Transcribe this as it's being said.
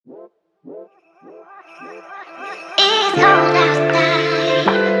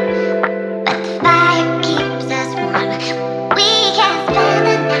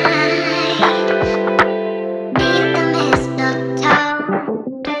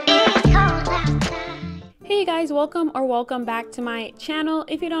Welcome back to my channel.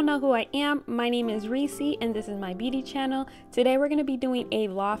 If you don't know who I am, my name is Reesie and this is my beauty channel. Today we're going to be doing a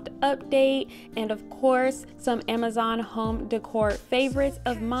loft update and of course some Amazon home decor favorites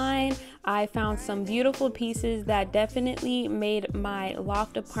of mine. I found some beautiful pieces that definitely made my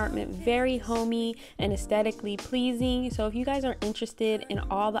loft apartment very homey and aesthetically pleasing. So if you guys are interested in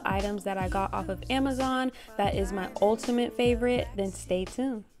all the items that I got off of Amazon, that is my ultimate favorite, then stay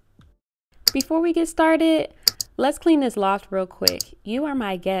tuned. Before we get started, let's clean this loft real quick. You are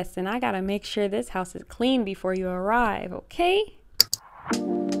my guest and I gotta make sure this house is clean before you arrive, okay?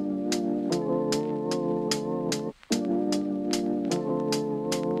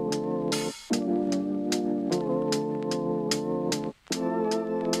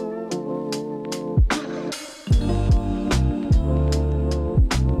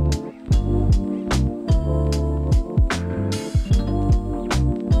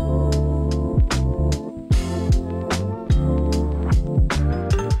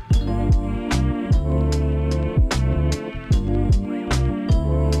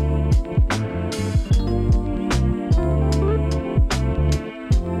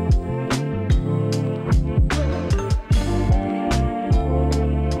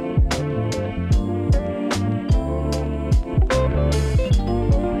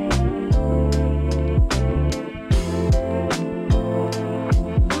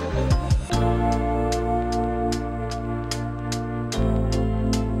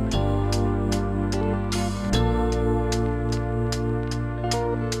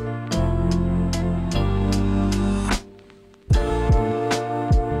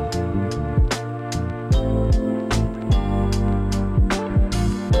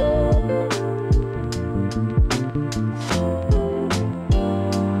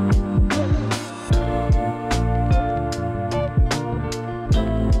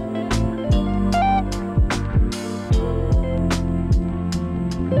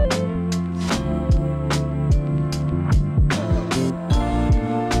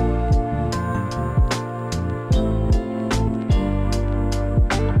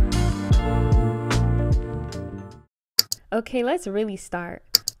 Okay, let's really start.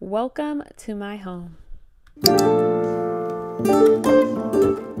 Welcome to my home.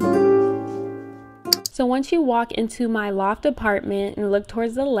 So once you walk into my loft apartment and look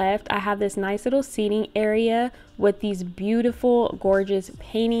towards the left, I have this nice little seating area with these beautiful, gorgeous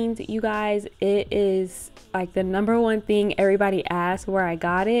paintings. You guys, it is like the #1 thing everybody asks where I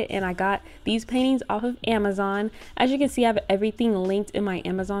got it, and I got these paintings off of Amazon. As you can see, I have everything linked in my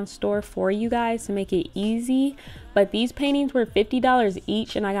Amazon store for you guys to make it easy. But these paintings were $50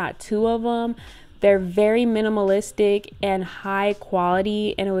 each and I got 2 of them. They're very minimalistic and high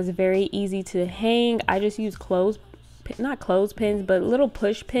quality, and it was very easy to hang. I just used not clothespins, but little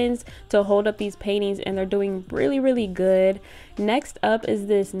push pins to hold up these paintings, and they're doing really good. Next up is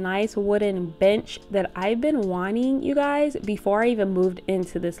this nice wooden bench that I've been wanting, you guys, before I even moved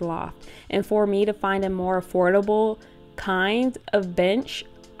into this loft. And for me to find a more affordable kind of bench,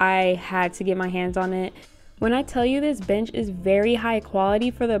 I had to get my hands on it. When I tell you this bench is very high quality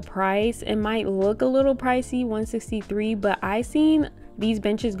for the price, it might look a little pricey, $163, but I seen these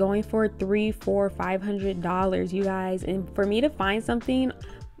benches going for $300, $400, $500, you guys. And for me to find something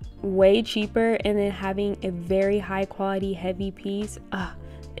way cheaper and then having a very high quality heavy piece,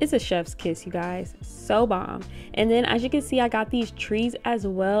 it's a chef's kiss, you guys. So bomb. And then as you can see, I got these trees as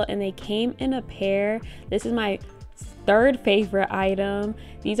well, and they came in a pair. This is my 3rd favorite item.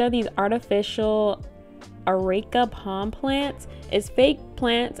 These are these artificial areca palm plants. It's fake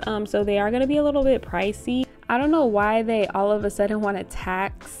plants, so they are going to be a little bit pricey. I don't know why they all of a sudden want to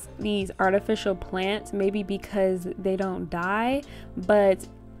tax these artificial plants, maybe because they don't die, but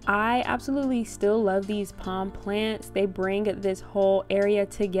I absolutely still love these palm plants. They bring this whole area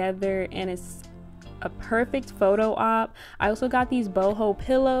together and it's a perfect photo op. I also got these boho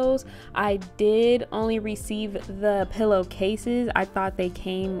pillows. I did only receive the pillow cases. I thought they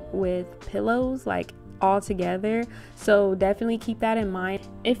came with pillows like all together, so definitely keep that in mind.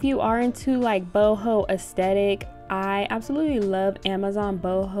 If you are into like boho aesthetic, I absolutely love Amazon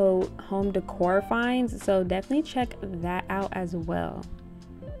boho home decor finds, so definitely check that out as well.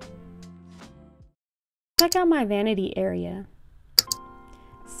 Check out my vanity area.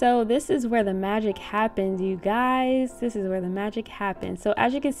 So this is where the magic happens, you guys. This is where the magic happens. So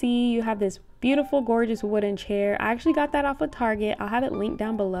as you can see, you have this beautiful, gorgeous wooden chair. I actually got that off of Target. I'll have it linked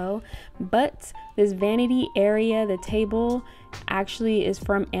down below. But this vanity area, the table, actually is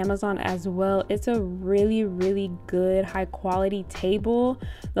from Amazon as well. It's a really, really good, high quality table.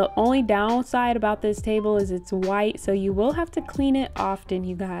 The only downside about this table is it's white, so you will have to clean it often,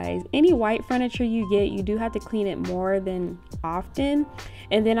 you guys. Any white furniture you get, you do have to clean it more than often.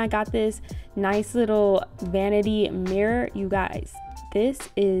 And then I got this nice little vanity mirror, you guys. This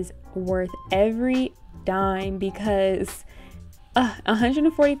is worth every dime because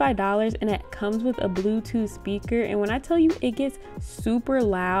 $145, and it comes with a Bluetooth speaker. And when I tell you it gets super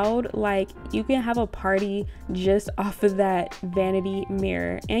loud, like you can have a party just off of that vanity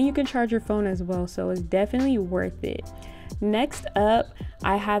mirror, and you can charge your phone as well, so it's definitely worth it. Next up,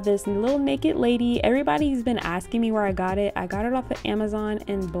 I have this little naked lady. Everybody's been asking me where I got it. I got it off of Amazon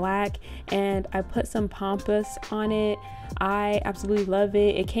in black, and I put some pampas on it. I absolutely love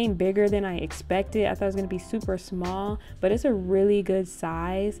it. It came bigger than I expected. I thought it was going to be super small, but it's a really good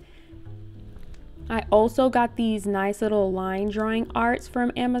size. I also got these nice little line drawing arts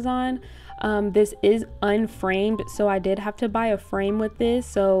from Amazon. This is unframed, so I did have to buy a frame with this,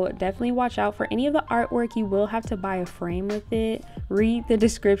 so definitely watch out for any of the artwork. You will have to buy a frame with it. Read the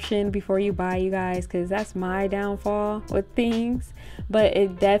description before you buy, you guys, because that's my downfall with things, but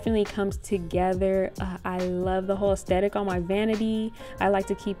it definitely comes together. I love the whole aesthetic on my vanity. I like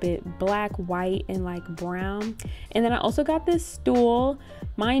to keep it black, white, and like brown. And then I also got this stool.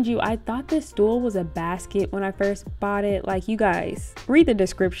 Mind you, I thought this stool was a basket when I first bought it. Like, you guys, read the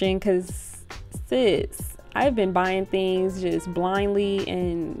description, because sis, I've been buying things just blindly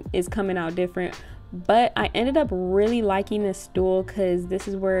and it's coming out different. But I ended up really liking this stool because this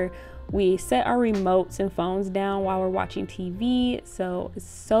is where we set our remotes and phones down while we're watching TV, so it's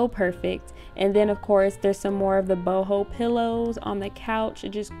so perfect. And then of course there's some more of the boho pillows on the couch. It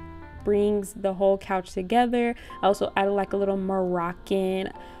just brings the whole couch together. I also added like a little Moroccan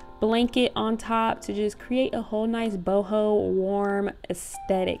blanket on top to just create a whole nice boho warm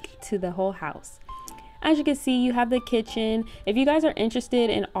aesthetic to the whole house. As you can see, you have the kitchen. If you guys are interested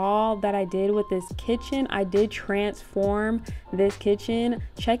in all that I did with this kitchen, I did transform this kitchen.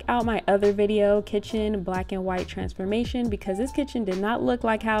 Check out my other video, kitchen black and white transformation, because this kitchen did not look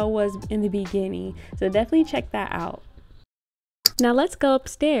like how it was in the beginning. So definitely check that out. Now let's go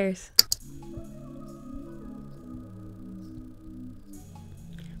upstairs.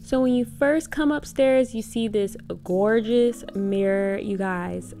 So when you first come upstairs, you see this gorgeous mirror. You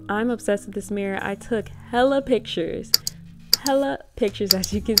guys, I'm obsessed with this mirror. I took hella pictures,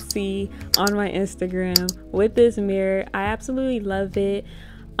 as you can see on my Instagram with this mirror. I absolutely love it.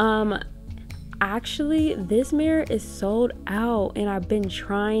 Actually, this mirror is sold out, and I've been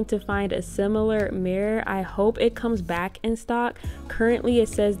trying to find a similar mirror. I hope it comes back in stock. Currently, it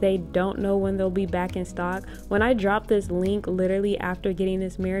says they don't know when they'll be back in stock. When I dropped this link literally after getting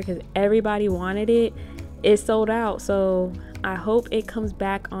this mirror, because everybody wanted it, it sold out. So I hope it comes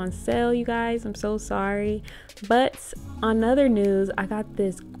back on sale, you guys. I'm so sorry. But on other news, I got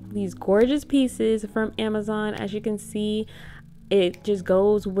these gorgeous pieces from Amazon. As you can see, it just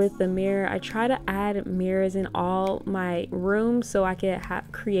goes with the mirror. I try to add mirrors in all my rooms so I can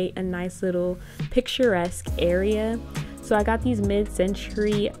create a nice little picturesque area. So I got these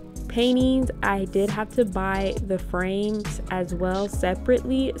mid-century paintings. I did have to buy the frames as well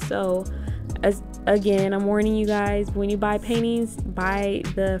separately. So again, I'm warning you guys, when you buy paintings, buy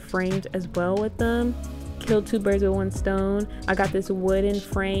the frames as well with them. Kill two birds with one stone. I got this wooden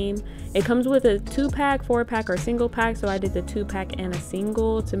frame. It comes with a 2-pack, 4-pack, or single pack, so I did the 2-pack and a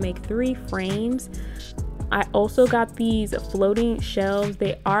single to make 3 frames. I also got these floating shelves.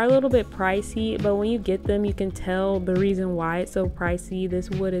 They are a little bit pricey, but when you get them, you can tell the reason why it's so pricey. This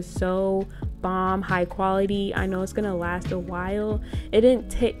wood is so bomb, high quality. I know it's gonna last a while.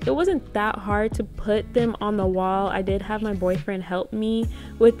 It wasn't that hard to put them on the wall. I did have my boyfriend help me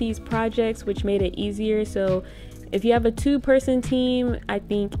with these projects, which made it easier. So if you have a 2-person team, I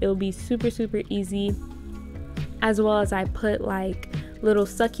think it'll be super easy. As well as I put like little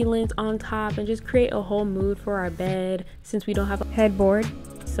succulents on top and just create a whole mood for our bed since we don't have a headboard.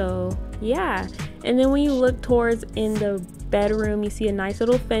 So yeah. And then when you look towards in the bedroom, you see a nice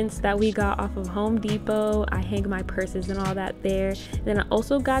little fence that we got off of Home Depot. I hang my purses and all that there. Then I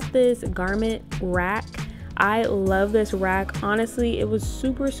also got this garment rack. I love this rack. Honestly, it was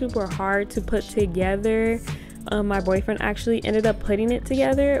super hard to put together. My boyfriend actually ended up putting it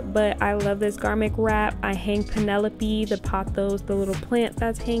together, but I love this garment wrap. I hang Penelope, the pothos, the little plant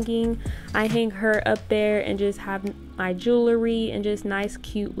that's hanging. I hang her up there and just have my jewelry and just nice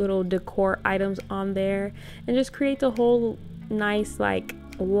cute little decor items on there, and just create the whole nice like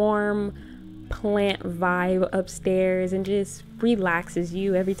warm plant vibe upstairs and just relaxes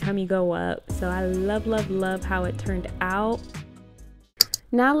you every time you go up. So I love, love, love how it turned out.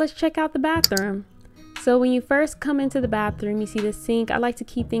 Now let's check out the bathroom. So when you first come into the bathroom, you see the sink. I like to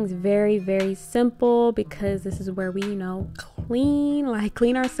keep things very, very simple because this is where we, you know, clean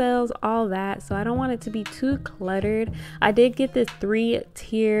ourselves, all that. So I don't want it to be too cluttered. I did get this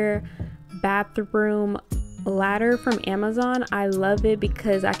 3-tier bathroom ladder from Amazon. I love it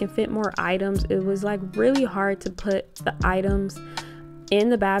because I can fit more items. It was like really hard to put the items in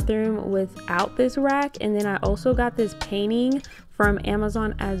the bathroom without this rack. And then I also got this painting from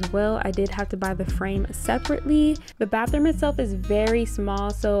Amazon as well. I did have to buy the frame separately. The bathroom itself is very small,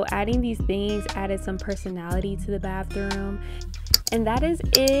 so adding these things added some personality to the bathroom. And that is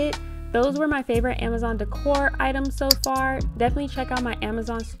it. Those were my favorite Amazon decor items so far. Definitely check out my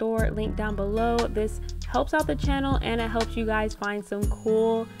Amazon store, link down below. This helps out the channel and it helps you guys find some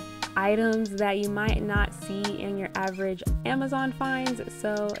cool items that you might not see in your average Amazon finds.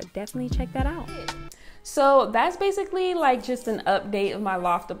 So definitely check that out. So that's basically like just an update of my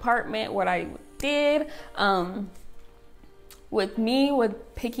loft apartment, what I did.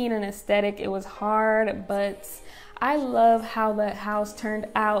 With picking an aesthetic, it was hard, but I love how the house turned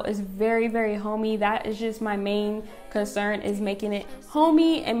out. It's very, very homey. That is just my main concern, is making it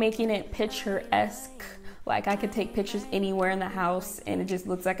homey and making it picturesque. Like I could take pictures anywhere in the house and it just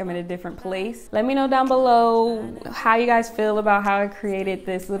looks like I'm in a different place. Let me know down below how you guys feel about how I created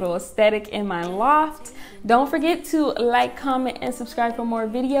this little aesthetic in my loft. Don't forget to like, comment, and subscribe for more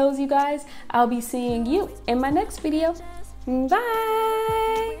videos, you guys. I'll be seeing you in my next video.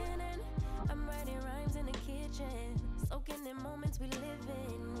 Bye.